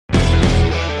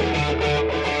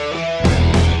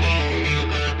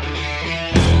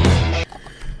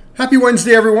Happy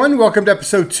Wednesday, everyone. Welcome to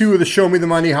episode 2 of the Show Me the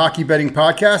Money Hockey Betting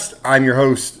Podcast. I'm your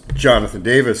host, Jonathan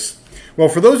Davis. Well,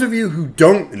 for those of you who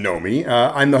don't know me,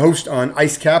 I'm the host on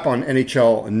Ice Cap on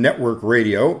NHL Network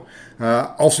Radio.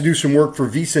 Also do some work for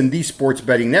VSiN, the Sports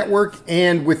Betting Network,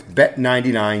 and with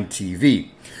Bet99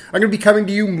 TV. I'm going to be coming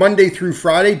to you Monday through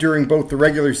Friday during both the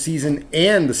regular season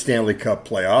and the Stanley Cup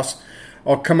playoffs.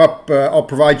 I'll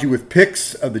provide you with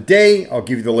picks of the day. I'll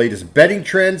give you the latest betting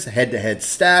trends, head-to-head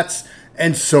stats,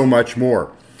 and so much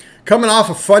more. Coming off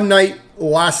a fun night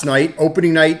last night,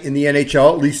 opening night in the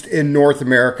NHL, at least in North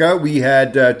America. We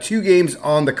had 2 games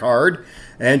on the card.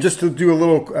 And just to do a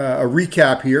little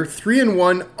recap here,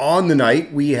 3-1 on the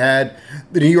night. We had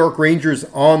the New York Rangers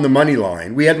on the money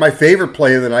line. We had my favorite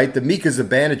play of the night, the Mika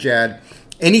Zibanejad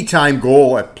anytime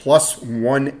goal at plus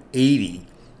 180.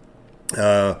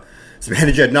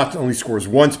 Zibanejad not only scores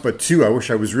once, but 2. I wish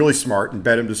I was really smart and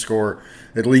bet him to score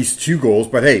at least 2 goals.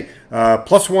 But hey,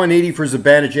 plus 180 for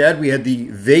Zibanejad. We had the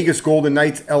Vegas Golden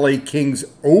Knights LA Kings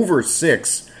over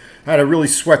 6. Had to really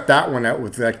sweat that one out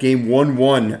with that game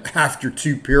 1-1 after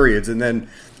 2 periods. And then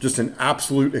just an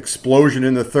absolute explosion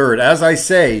in the third. As I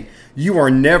say, you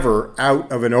are never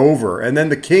out of an over. And then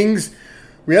the Kings,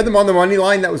 we had them on the money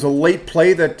line. That was a late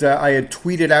play that I had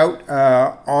tweeted out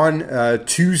on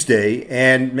Tuesday.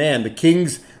 And man, the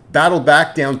Kings battled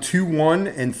back down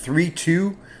 2-1 and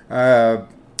 3-2.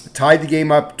 Tied the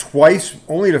game up twice,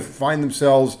 only to find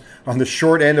themselves on the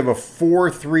short end of a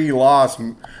 4-3 loss.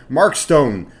 Mark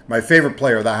Stone, my favorite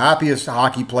player, the happiest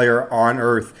hockey player on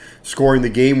earth, scoring the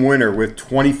game winner with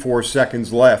 24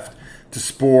 seconds left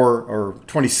to or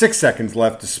 26 seconds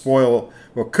left to spoil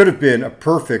what could have been a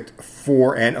perfect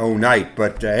 4-0 night.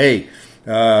 But hey,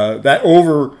 that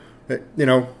over,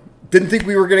 didn't think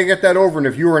we were going to get that over. And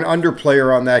if you were an under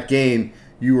player on that game,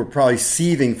 you were probably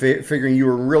seething, figuring you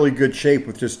were in really good shape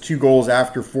with just 2 goals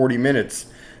after 40 minutes.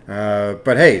 But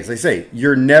hey, as I say,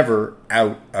 you're never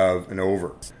out of an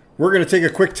over. We're going to take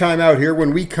a quick time out here.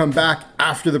 When we come back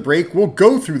after the break, we'll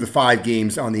go through the 5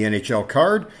 games on the NHL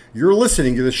card. You're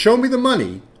listening to the Show Me the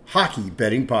Money Hockey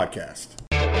Betting Podcast.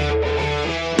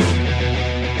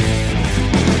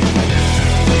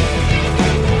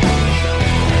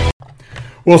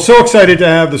 Well, so excited to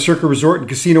have the Circa Resort and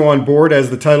Casino on board as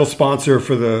the title sponsor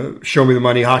for the Show Me the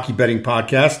Money Hockey Betting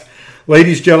Podcast.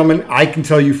 Ladies, gentlemen, I can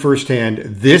tell you firsthand,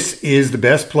 this is the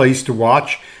best place to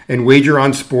watch and wager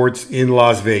on sports in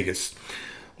Las Vegas.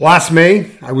 Last May,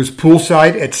 I was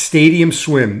poolside at Stadium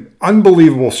Swim.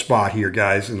 Unbelievable spot here,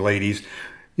 guys and ladies.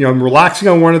 I'm relaxing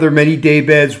on one of their many day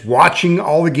beds, watching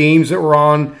all the games that were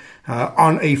on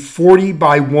a 40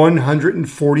 by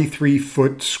 143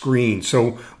 foot screen.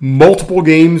 So multiple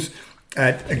games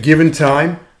at a given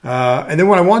time. And then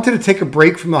when I wanted to take a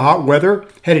break from the hot weather,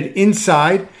 headed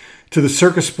inside to the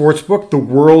Circa Sportsbook, the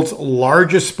world's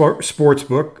largest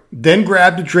sportsbook, then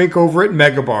grabbed a drink over at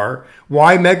Mega Bar.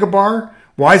 Why Mega Bar?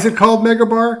 Why is it called Mega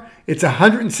Bar? It's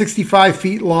 165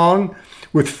 feet long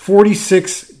with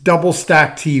 46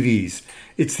 double-stacked TVs.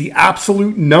 It's the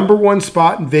absolute number 1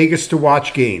 spot in Vegas to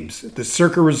watch games. At the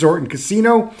Circa Resort and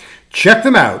Casino, check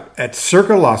them out at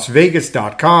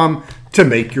circalasvegas.com to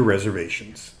make your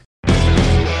reservations.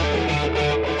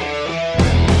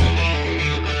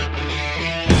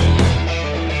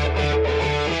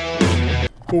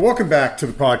 Well, welcome back to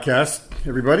the podcast,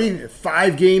 everybody.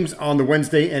 5 games on the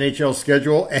Wednesday NHL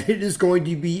schedule, and it is going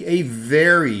to be a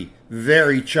very,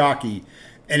 very chalky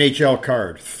NHL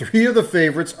card. 3 of the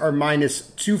favorites are minus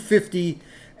 250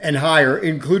 and higher,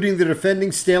 including the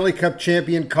defending Stanley Cup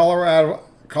champion Colorado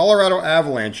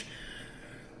Avalanche.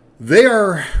 They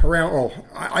are around,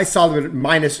 I saw them at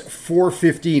minus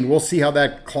 415. We'll see how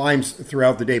that climbs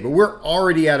throughout the day. But we're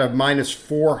already at a minus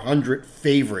 400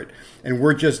 favorite. And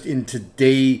we're just into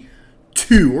day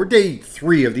 2 or day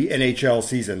 3 of the NHL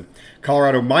season.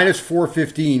 Colorado minus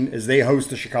 415 as they host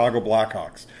the Chicago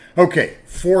Blackhawks. Okay,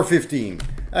 415.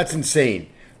 That's insane.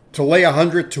 To lay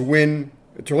 100 to win,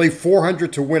 to lay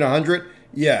 400 to win 100?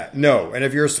 Yeah, no. And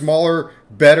if you're a smaller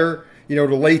better, to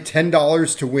lay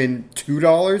 $10 to win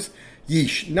 $2,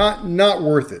 yeesh, not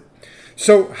worth it.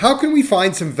 So how can we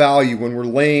find some value when we're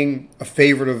laying a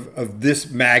favorite of this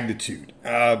magnitude?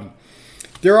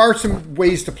 There are some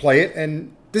ways to play it,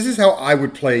 and this is how I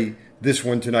would play this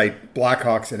one tonight,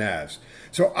 Blackhawks and Avs.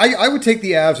 So I would take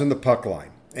the Avs on the puck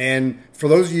line. And for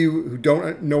those of you who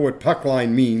don't know what puck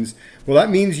line means, well, that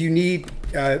means you need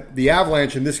the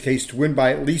Avalanche, in this case, to win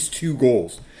by at least 2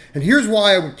 goals. And here's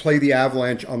why I would play the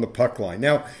Avalanche on the puck line.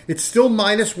 Now, it's still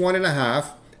minus 1.5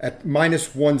 at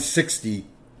minus 160.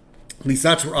 At least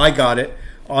that's where I got it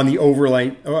on the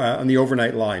overnight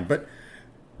line. But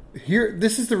here,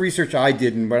 this is the research I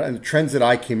did and the trends that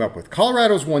I came up with.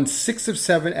 Colorado's won 6 of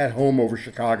 7 at home over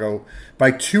Chicago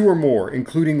by 2 or more,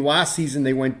 including last season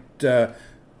they won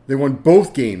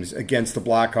both games against the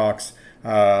Blackhawks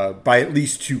by at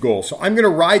least 2 goals. So I'm going to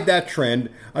ride that trend.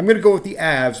 I'm going to go with the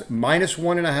Avs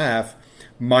 -1.5,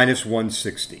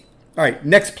 -160. All right,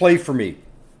 next play for me.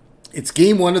 It's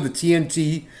game 1 of the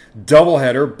TNT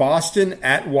doubleheader, Boston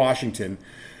at Washington.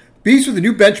 Bees with the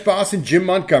new bench boss in Jim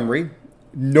Montgomery.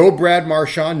 No Brad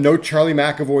Marchand, no Charlie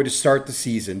McAvoy to start the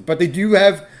season. But they do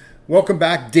have, welcome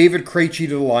back, David Krejci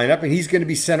to the lineup, and he's going to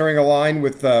be centering a line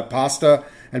with Pasta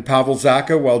and Pavel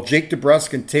Zacha, while Jake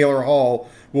DeBrusk and Taylor Hall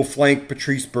will flank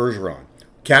Patrice Bergeron.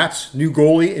 Caps, new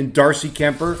goalie in Darcy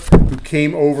Kemper, who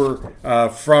came over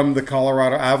from the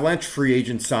Colorado Avalanche, free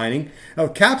agent signing. Now,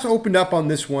 Caps opened up on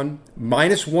this one,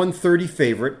 -130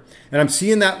 favorite, and I'm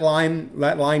seeing that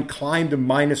line climb to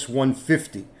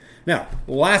 -150. Now,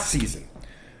 last season,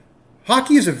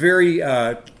 hockey is a very,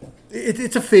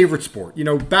 it's a favorite sport. You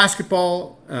know,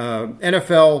 basketball,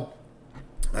 NFL,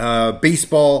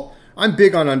 baseball. I'm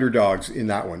big on underdogs in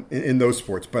that one, in those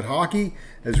sports. But hockey,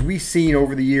 as we've seen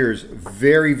over the years,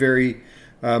 very, very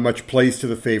much plays to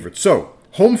the favorites. So,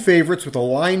 home favorites with a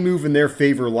line move in their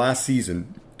favor last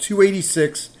season,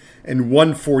 286 and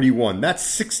 141. That's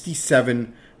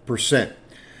 67%.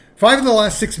 5 of the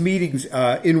last 6 meetings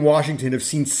in Washington have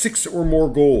seen 6 or more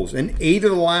goals, and 8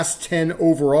 of the last 10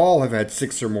 overall have had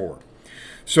 6 or more.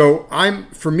 So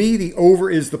for me, the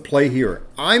over is the play here.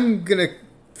 I'm going to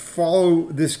follow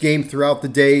this game throughout the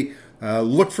day.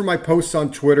 Look for my posts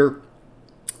on Twitter.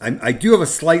 I do have a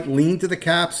slight lean to the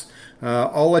Caps.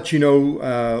 I'll let you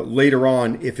know later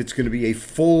on if it's going to be a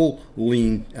full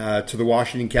lean to the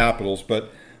Washington Capitals,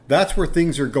 but that's where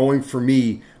things are going for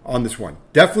me on this one.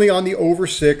 Definitely on the over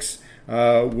 6.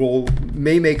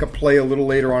 May make a play a little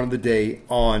later on in the day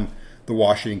on the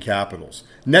Washington Capitals.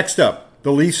 Next up,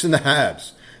 the Leafs and the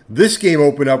Habs. This game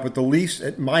opened up with the Leafs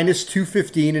at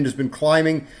 -215 and has been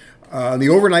climbing. On the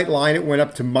overnight line, it went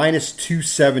up to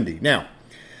 -270. Now,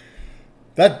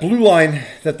 that blue line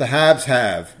that the Habs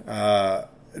have,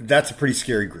 that's a pretty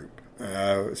scary group,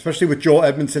 especially with Joel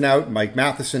Edmondson out, Mike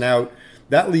Matheson out.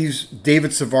 That leaves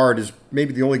David Savard as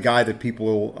maybe the only guy that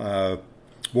people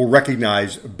will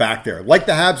recognize back there. Like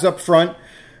the Habs up front,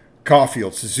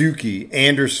 Caulfield, Suzuki,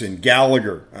 Anderson,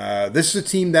 Gallagher. This is a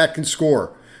team that can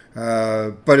score.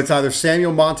 But it's either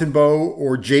Samuel Montembeault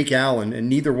or Jake Allen, and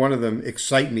neither one of them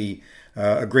excite me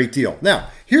a great deal. Now,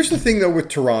 here's the thing, though, with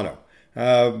Toronto.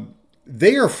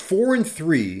 They are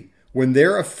 4-3 when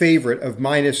they're a favorite of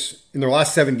in their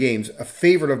last 7 games, a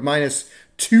favorite of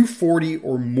 -240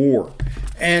 or more.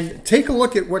 And take a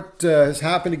look at what has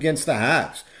happened against the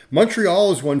Habs.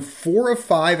 Montreal has won 4 of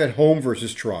 5 at home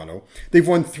versus Toronto. They've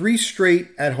won 3 straight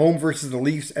at home versus the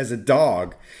Leafs as a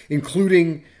dog,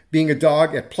 including being a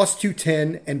dog at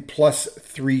 +210 and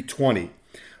 +320.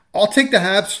 I'll take the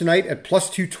Habs tonight at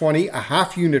 +220, a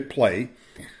half unit play.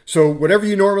 So whatever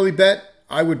you normally bet,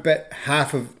 I would bet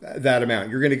half of that amount.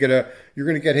 You're going to get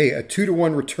a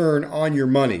 2-to-1 return on your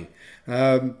money.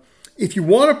 If you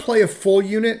want to play a full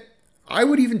unit, I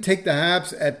would even take the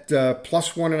Habs at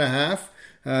 +1.5.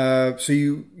 So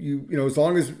you know, as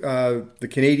long as the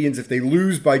Canadians, if they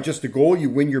lose by just a goal, you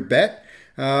win your bet.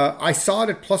 I saw it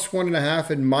at +1.5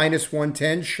 and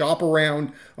 -110. Shop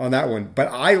around on that one. But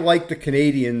I like the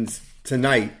Canadians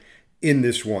tonight in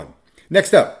this one.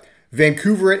 Next up,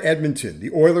 Vancouver at Edmonton.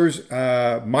 The Oilers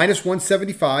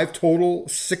 -175, total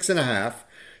 6.5.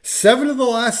 7 of the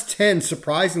last 10,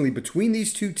 surprisingly, between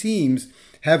these two teams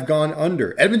have gone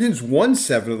under. Edmonton's won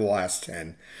 7 of the last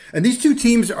 10. And these two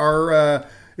teams are...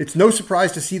 it's no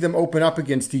surprise to see them open up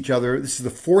against each other. This is the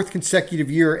 4th consecutive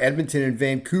year Edmonton and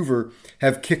Vancouver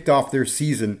have kicked off their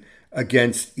season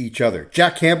against each other.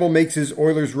 Jack Campbell makes his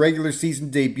Oilers regular season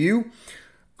debut.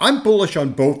 I'm bullish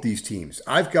on both these teams.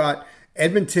 I've got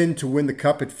Edmonton to win the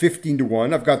Cup at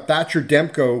 15-1. I've got Thatcher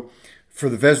Demko for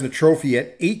the Vezina Trophy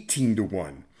at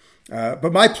 18-1.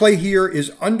 But my play here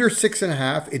is under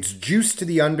 6.5. It's juiced to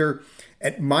the under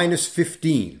at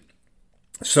 -15.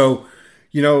 So,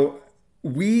 you know,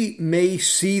 we may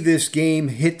see this game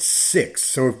hit 6.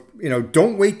 So,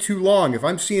 don't wait too long. If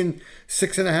I'm seeing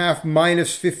 6.5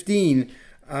 -15,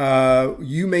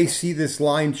 you may see this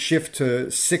line shift to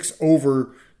 6 over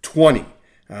 20.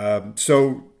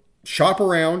 So shop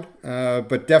around,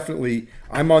 but definitely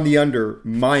I'm on the under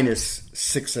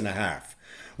 -6.5.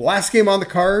 Last game on the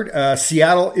card,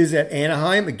 Seattle is at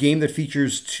Anaheim, a game that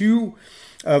features 2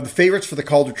 of the favorites for the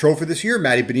Calder Trophy this year,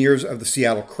 Matty Beniers of the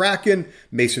Seattle Kraken,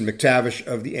 Mason McTavish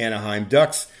of the Anaheim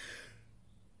Ducks.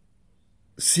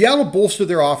 Seattle bolstered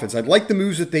their offense. I'd like the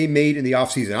moves that they made in the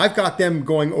offseason. I've got them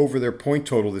going over their point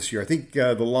total this year. I think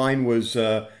the line was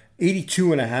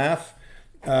 82.5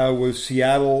 was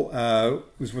Seattle,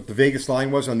 was what the Vegas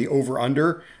line was on the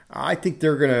over-under. I think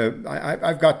they're going to,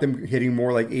 I've got them hitting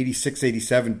more like 86,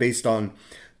 87 based on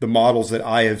the models that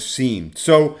I have seen.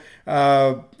 So,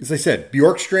 as I said,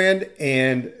 Bjorkstrand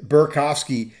and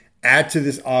Burakovsky add to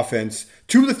this offense.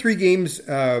 2 of the 3 games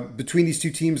between these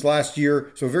two teams last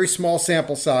year, so a very small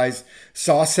sample size,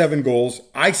 saw 7 goals.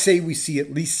 I say we see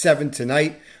at least 7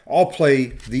 tonight. I'll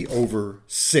play the over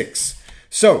 6.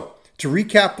 So, to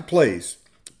recap the plays,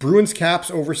 Bruins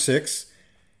Caps over 6,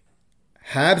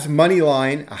 Habs money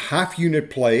line, a half unit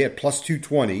play at plus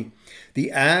 220,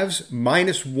 the Avs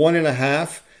minus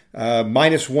 1.5,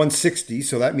 minus 160.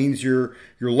 So that means you're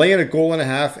laying a goal and a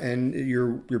half, and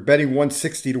you're betting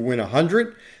 160 to win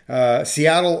 100.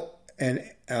 Seattle and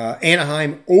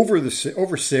Anaheim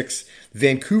over 6.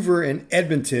 Vancouver and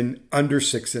Edmonton under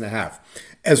 6.5.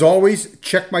 As always,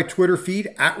 check my Twitter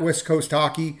feed at West Coast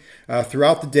Hockey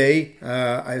throughout the day.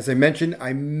 As I mentioned,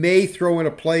 I may throw in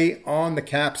a play on the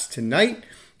Caps tonight,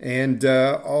 and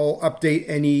I'll update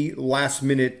any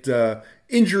last-minute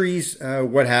injuries,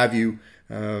 what have you.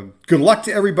 Good luck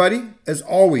to everybody. As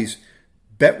always,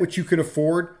 bet what you can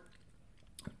afford.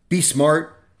 Be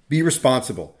smart. Be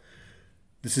responsible.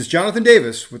 This is Jonathan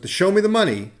Davis with the Show Me the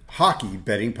Money Hockey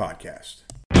Betting Podcast.